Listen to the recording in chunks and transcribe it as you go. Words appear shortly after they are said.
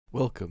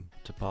Welcome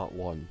to part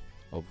 1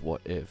 of What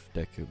If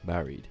Deku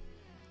Married.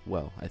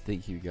 Well, I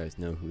think you guys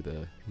know who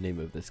the name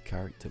of this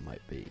character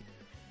might be.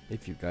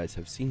 If you guys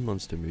have seen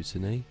Monster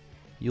Musume,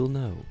 you'll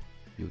know.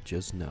 You'll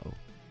just know.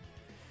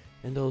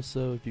 And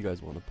also, if you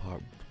guys want a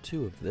part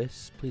 2 of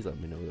this, please let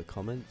me know in the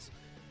comments.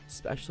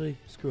 Especially,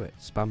 screw it,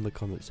 spam the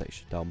comment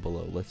section down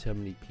below. Let's see how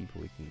many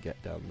people we can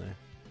get down there.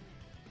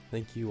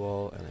 Thank you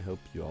all, and I hope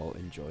you all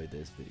enjoy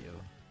this video.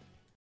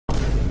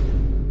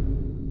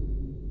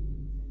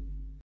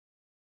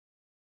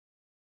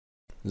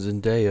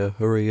 Zendaya,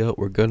 hurry up,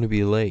 we're gonna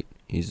be late,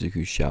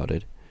 Izuku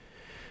shouted.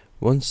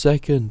 1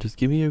 second, just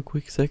give me a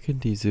quick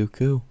second,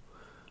 Izuku.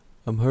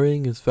 I'm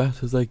hurrying as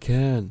fast as I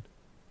can,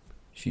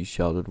 she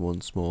shouted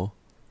once more,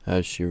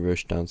 as she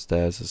rushed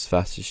downstairs as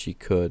fast as she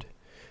could,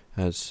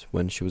 as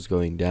when she was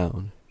going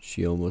down,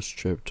 she almost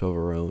tripped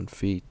over her own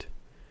feet.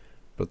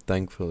 But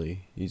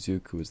thankfully,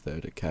 Izuku was there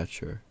to catch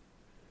her.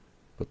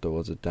 But there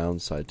was a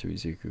downside to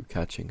Izuku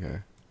catching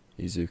her.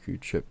 Izuku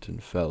tripped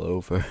and fell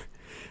over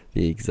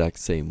the exact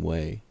same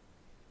way,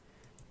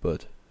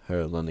 but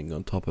her landing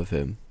on top of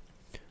him,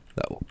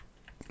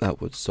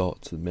 that would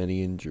sort the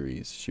many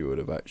injuries she would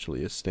have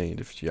actually sustained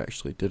if she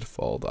actually did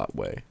fall that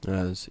way.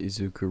 As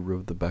Izuku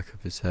rubbed the back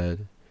of his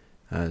head,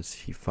 as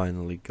he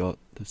finally got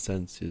the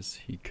senses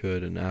he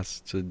could and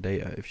asked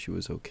Zendaya if she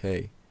was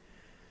okay,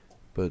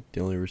 but the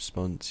only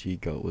response he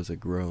got was a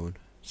groan,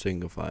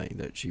 signifying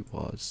that she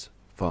was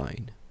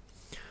fine.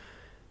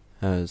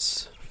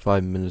 As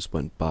 5 minutes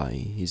went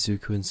by,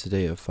 Izuku and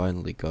Zendaya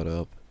finally got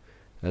up,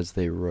 as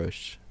they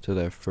rushed to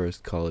their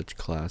first college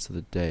class of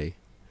the day.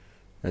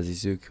 As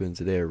Izuku and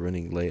Zendaya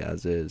running late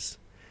as is,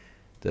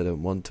 they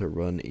didn't want to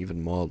run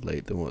even more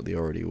late than what they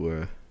already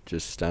were,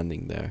 just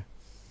standing there.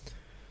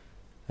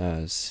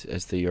 As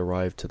they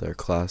arrived to their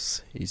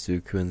class,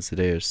 Izuku and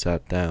Zendaya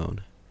sat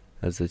down,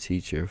 as the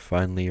teacher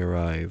finally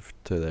arrived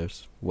to their,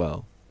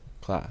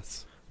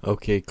 class.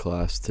 Okay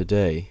class,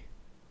 today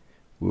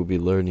we'll be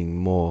learning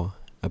more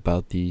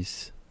about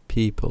these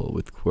people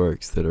with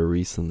quirks that are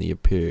recently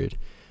appeared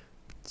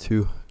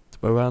to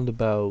around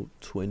about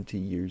 20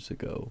 years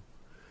ago,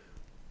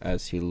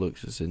 as he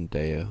looks at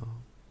Zendaya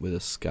with a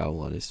scowl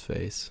on his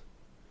face.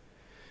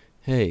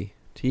 Hey,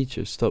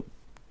 teacher, stop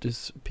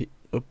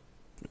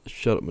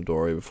shut up,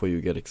 Midori, before you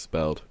get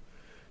expelled,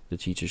 the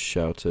teacher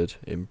shouted,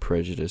 in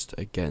prejudice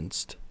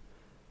against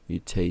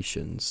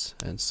mutations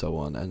and so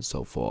on and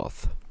so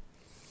forth.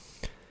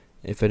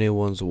 If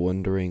anyone's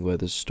wondering where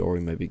this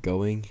story may be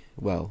going,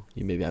 well,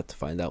 you maybe have to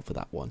find out for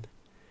that one.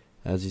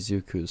 As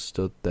Izuku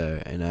stood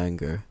there in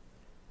anger,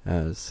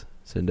 as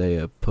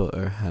Zendaya put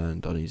her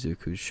hand on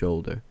Izuku's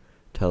shoulder,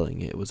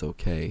 telling it was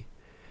okay.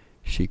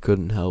 She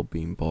couldn't help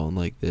being born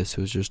like this.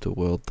 It was just a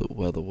world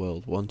where the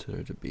world wanted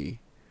her to be.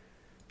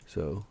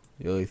 So,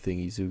 the only thing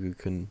Izuku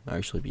couldn't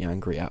actually be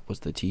angry at was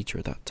the teacher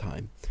at that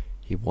time.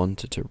 He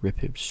wanted to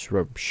rip him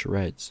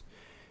shreds,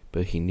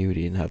 but he knew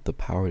he didn't have the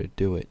power to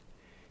do it.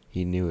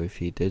 He knew if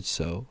he did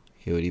so,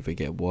 he would either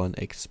get 1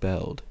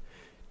 expelled,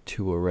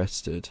 2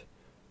 arrested,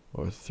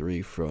 or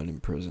 3 thrown in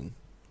prison,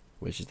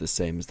 which is the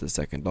same as the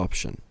second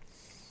option.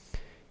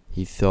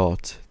 He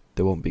thought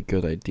there won't be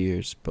good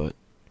ideas, but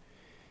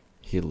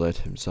he let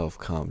himself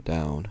calm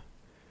down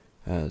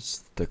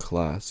as the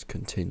class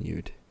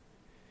continued.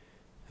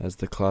 As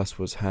the class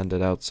was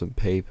handed out some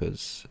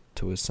papers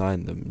to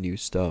assign them new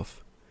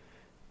stuff.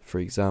 For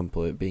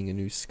example, it being a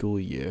new school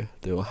year,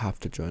 they will have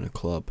to join a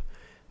club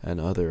and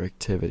other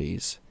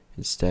activities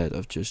instead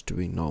of just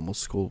doing normal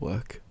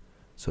schoolwork.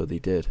 So they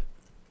did.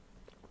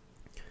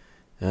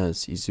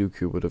 As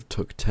Izuku would have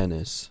took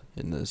tennis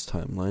in this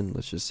timeline,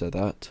 let's just say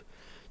that,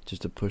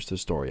 just to push the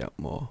story out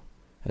more,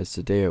 as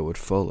Zendaya would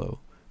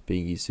follow,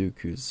 being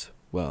Izuku's,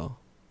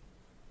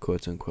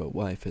 quote-unquote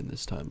wife in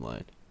this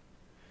timeline.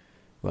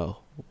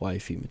 Well,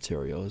 wifey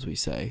material, as we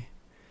say,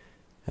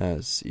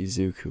 as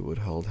Izuku would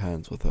hold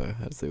hands with her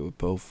as they would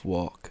both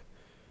walk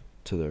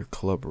to their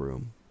club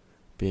room,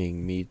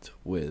 being met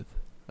with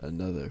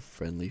another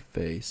friendly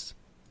face.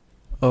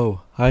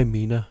 Oh, hi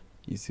Mina,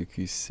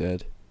 Izuku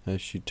said,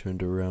 as she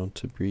turned around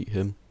to greet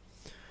him.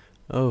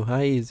 Oh,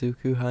 hi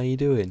Izuku, how you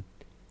doing?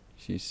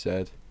 She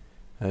said,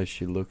 as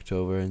she looked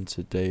over at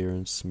Zendaya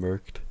and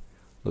smirked.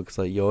 Looks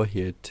like you're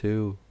here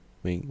too,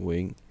 wink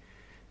wink,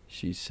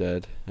 she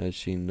said, as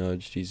she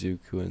nudged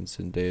Izuku and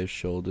Zendaya's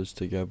shoulders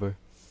together.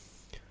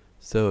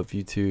 So, have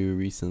you two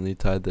recently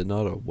tied the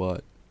knot or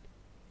what?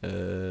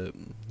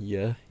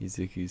 Yeah,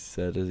 Izuku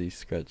said as he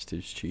scratched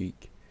his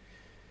cheek.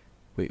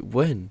 Wait,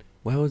 when?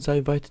 Why was I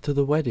invited to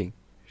the wedding?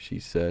 She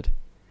said.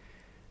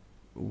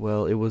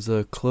 Well, it was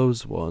a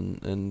closed one,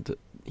 and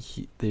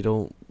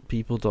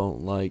people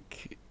don't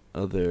like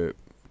other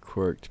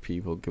quirked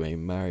people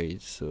getting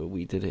married, so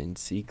we did it in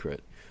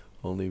secret.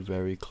 Only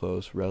very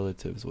close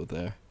relatives were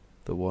there.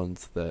 The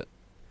ones that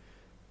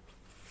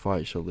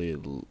actually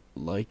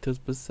liked us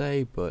per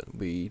se, but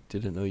we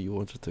didn't know you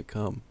wanted to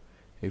come.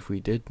 If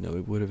we did know,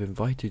 we would have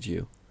invited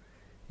you,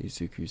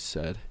 Izuku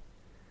said,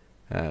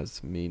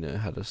 as Mina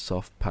had a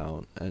soft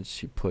pound and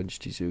she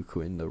punched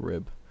Izuku in the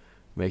rib,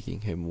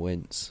 making him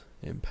wince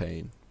in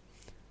pain.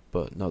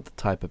 but not the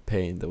type of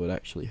pain that would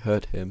actually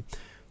hurt him.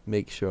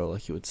 Make sure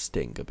like it would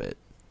sting a bit.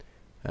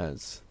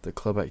 As the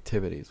club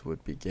activities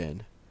would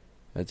begin,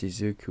 as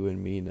Izuku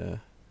and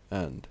Mina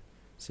and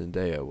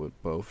Zendaya were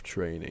both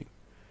training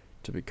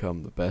to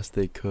become the best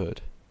they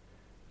could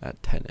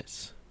at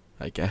tennis,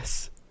 I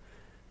guess.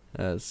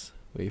 As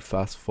we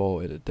fast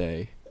forward a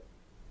day,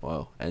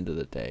 well, end of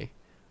the day,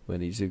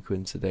 when Izuku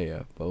and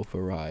Zendaya both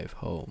arrive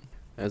home.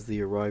 As they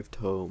arrived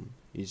home,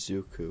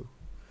 Izuku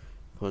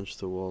punched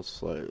the wall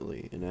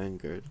slightly in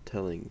anger,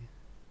 telling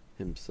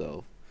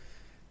himself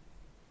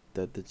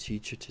that the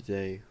teacher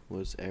today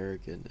was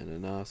arrogant and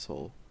an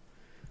asshole.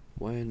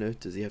 Why on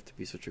earth does he have to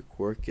be such a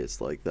quirkus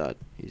like that?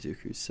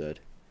 Izuku said.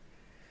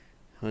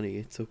 Honey,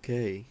 it's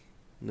okay.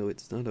 No,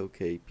 it's not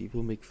okay.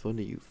 People make fun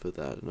of you for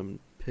that, and I'm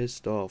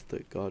pissed off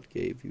that God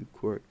gave you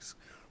quirks,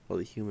 while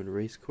the human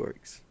race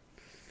quirks.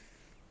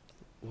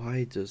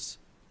 Why does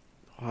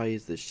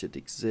this shit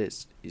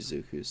exist?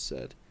 Izuku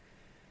said,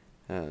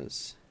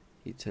 as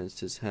he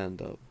tensed his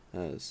hand up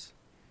as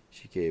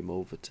she came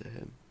over to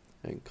him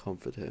and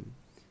comforted him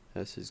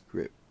as his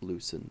grip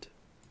loosened.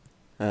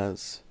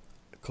 As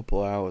a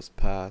couple hours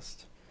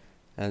passed,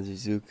 as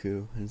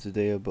Izuku and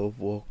Zendaya both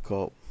woke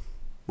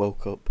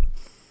up,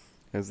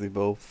 as they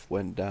both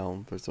went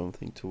down for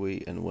something to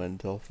eat and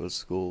went off for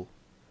school.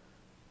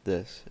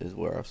 This is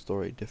where our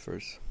story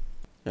differs.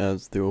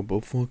 As they were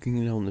both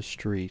walking down the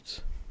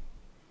street,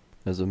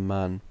 as a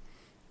man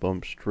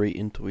bumped straight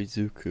into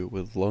Izuku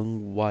with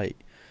long white,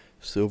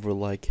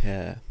 silver-like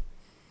hair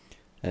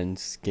and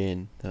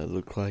skin that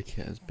looked like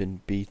it has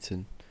been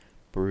beaten,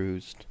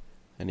 bruised,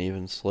 and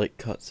even slight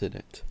cuts in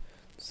it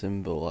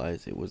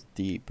symbolized it was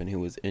deep and he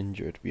was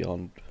injured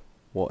beyond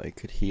what it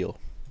could heal.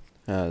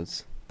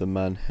 As the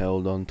man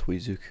held onto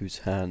Izuku's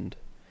hand,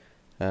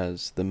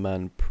 as the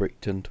man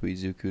pricked into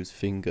Izuku's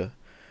finger,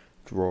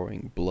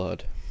 drawing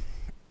blood.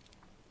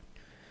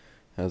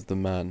 As the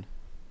man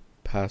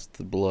passed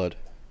the blood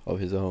of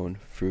his own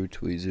through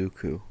to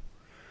Izuku,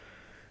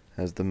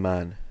 as the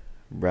man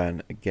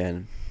ran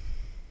again.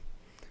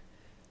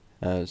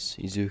 As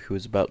Izuku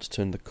was about to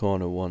turn the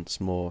corner once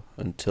more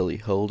until he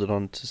held it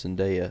onto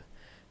Zendaya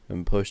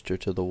and pushed her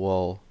to the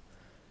wall,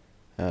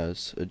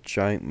 as a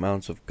giant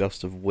amount of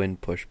gust of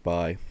wind pushed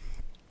by,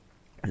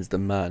 as the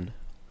man,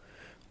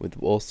 with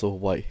also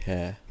white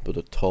hair but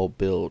a tall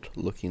build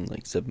looking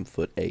like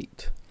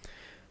 7'8",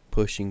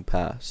 pushing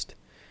past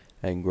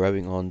and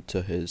grabbing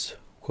onto his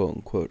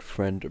quote-unquote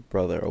friend or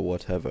brother or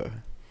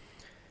whatever,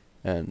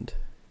 and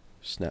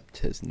snapped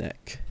his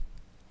neck.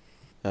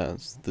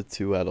 As the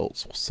two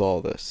adults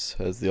saw this,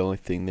 as the only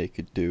thing they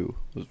could do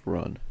was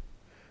run,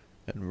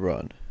 and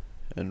run,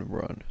 and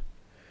run,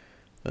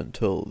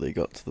 until they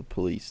got to the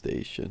police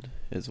station,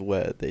 is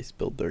where they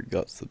spilled their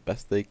guts the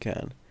best they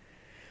can.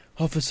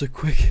 Officer,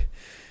 quick!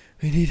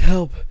 We need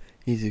help!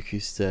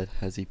 Izuku said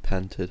as he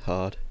panted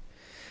hard.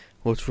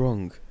 What's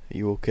wrong? Are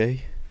you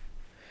okay?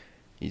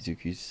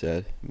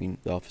 The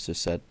officer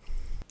said,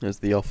 as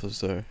the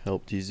officer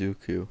helped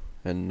Izuku,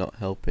 and not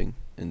helping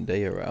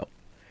Zendaya out,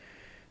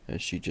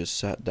 as she just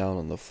sat down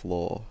on the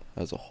floor,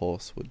 as a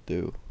horse would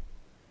do.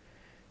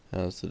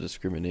 As the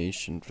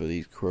discrimination for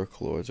these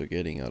quirk lords are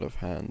getting out of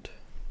hand.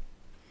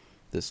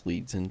 This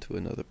leads into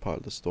another part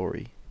of the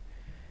story,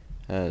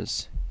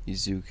 as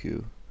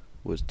Izuku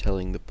was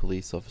telling the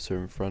police officer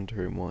in front of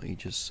him what he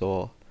just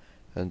saw,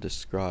 and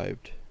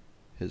described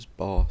his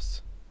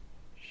boss.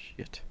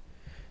 Shit,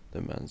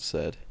 the man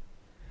said,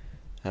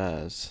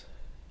 as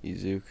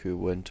Izuku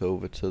went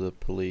over to the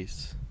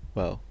police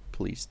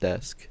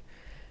desk,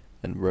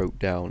 and wrote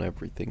down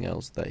everything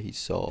else that he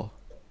saw.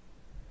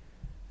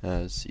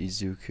 As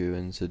Izuku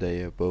and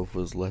Zendaya both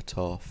was let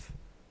off,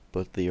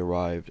 but they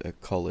arrived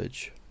at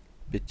college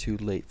a bit too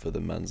late for the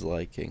man's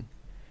liking,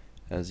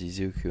 as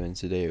Izuku and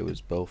Zendaya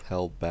was both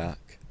held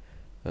back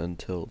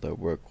until their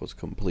work was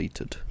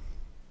completed.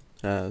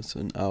 As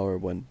an hour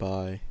went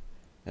by,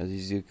 as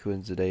Izuku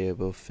and Zendaya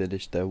both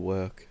finished their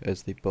work,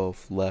 as they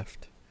both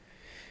left.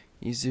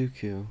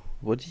 Izuku,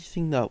 what do you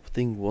think that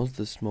thing was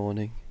this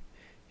morning?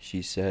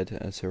 She said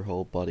as her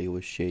whole body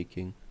was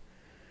shaking.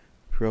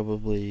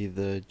 Probably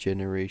the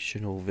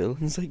generational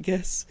villains, I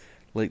guess,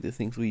 like the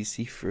things we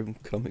see from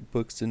comic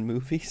books and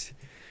movies.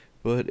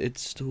 But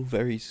it's still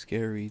very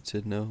scary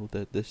to know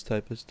that this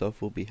type of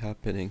stuff will be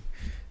happening,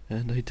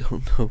 and I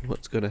don't know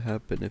what's gonna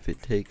happen if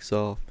it takes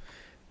off,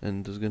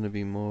 and there's gonna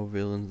be more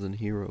villains than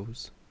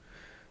heroes.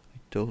 I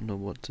don't know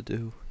what to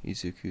do,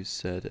 Izuku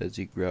said as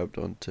he grabbed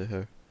onto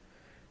her,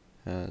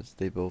 as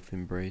they both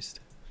embraced.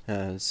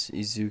 As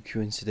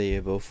Izuku and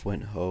Zendaya both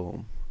went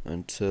home,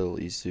 until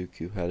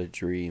Izuku had a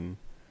dream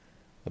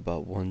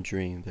about one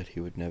dream that he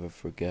would never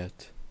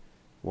forget.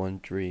 One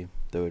dream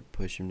that would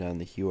push him down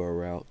the hero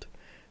route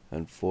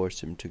and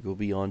force him to go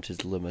beyond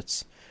his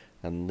limits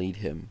and lead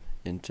him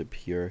into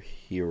pure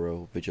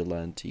hero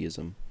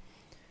vigilantism.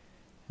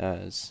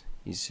 As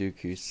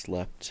Izuku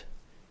slept,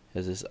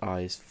 as his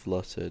eyes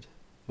fluttered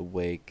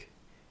awake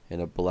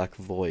in a black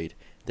void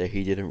that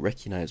he didn't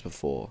recognize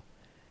before,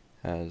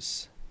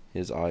 as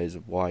his eyes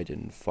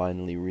widened,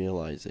 finally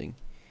realizing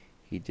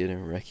He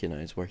didn't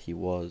recognize where he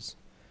was.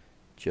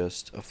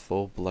 Just a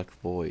full black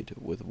void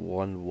with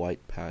one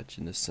white patch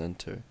in the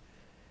center.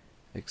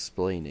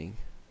 Explaining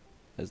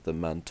as the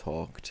man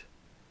talked.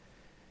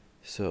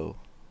 "So,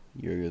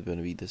 you're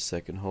gonna be the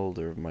second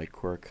holder of my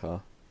quirk, huh?"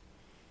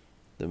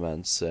 the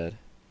man said,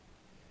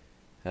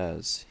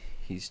 as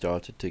he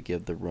started to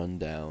give the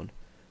rundown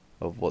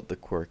of what the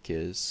quirk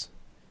is,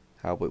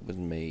 how it was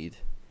made,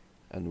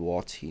 and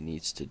what he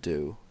needs to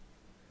do.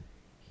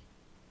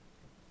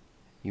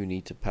 "You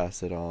need to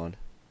pass it on."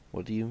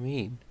 "What do you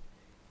mean?"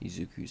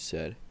 Izuku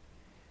said.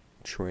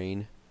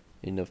 "Train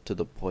enough to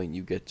the point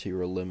you get to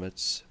your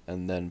limits,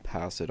 and then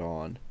pass it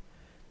on.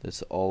 That's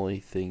the only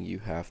thing you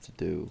have to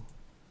do.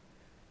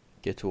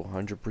 Get to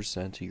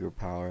 100% of your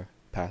power,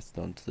 pass it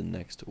on to the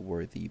next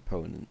worthy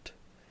opponent,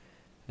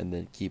 and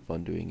then keep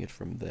on doing it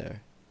from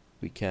there.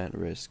 We can't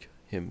risk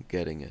him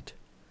getting it."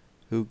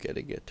 "Who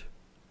getting it?"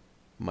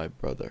 "My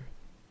brother.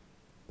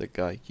 The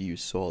guy you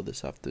saw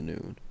this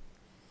afternoon.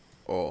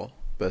 Or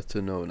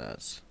better known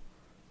as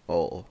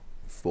All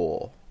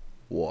for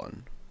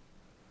One."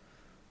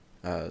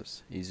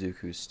 As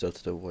Izuku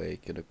stuttered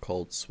awake in a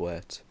cold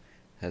sweat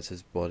as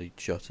his body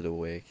jutted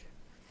awake.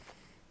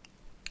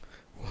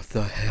 "What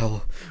the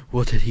hell?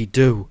 What did he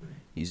do?"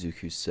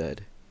 Izuku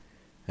said,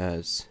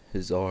 as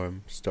his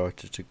arm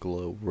started to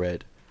glow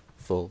red,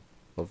 full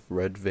of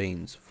red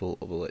veins full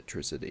of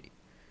electricity,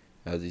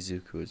 as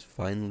Izuku is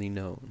finally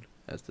known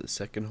as the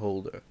second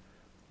holder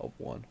of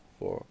One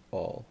for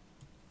All.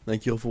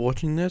 Thank you all for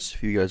watching this.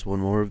 If you guys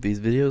want more of these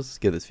videos,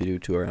 give this video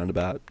to around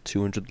about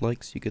 200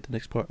 likes. You get the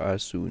next part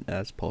as soon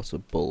as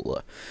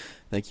possible.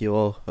 Thank you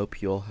all.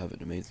 Hope you all have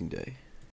an amazing day.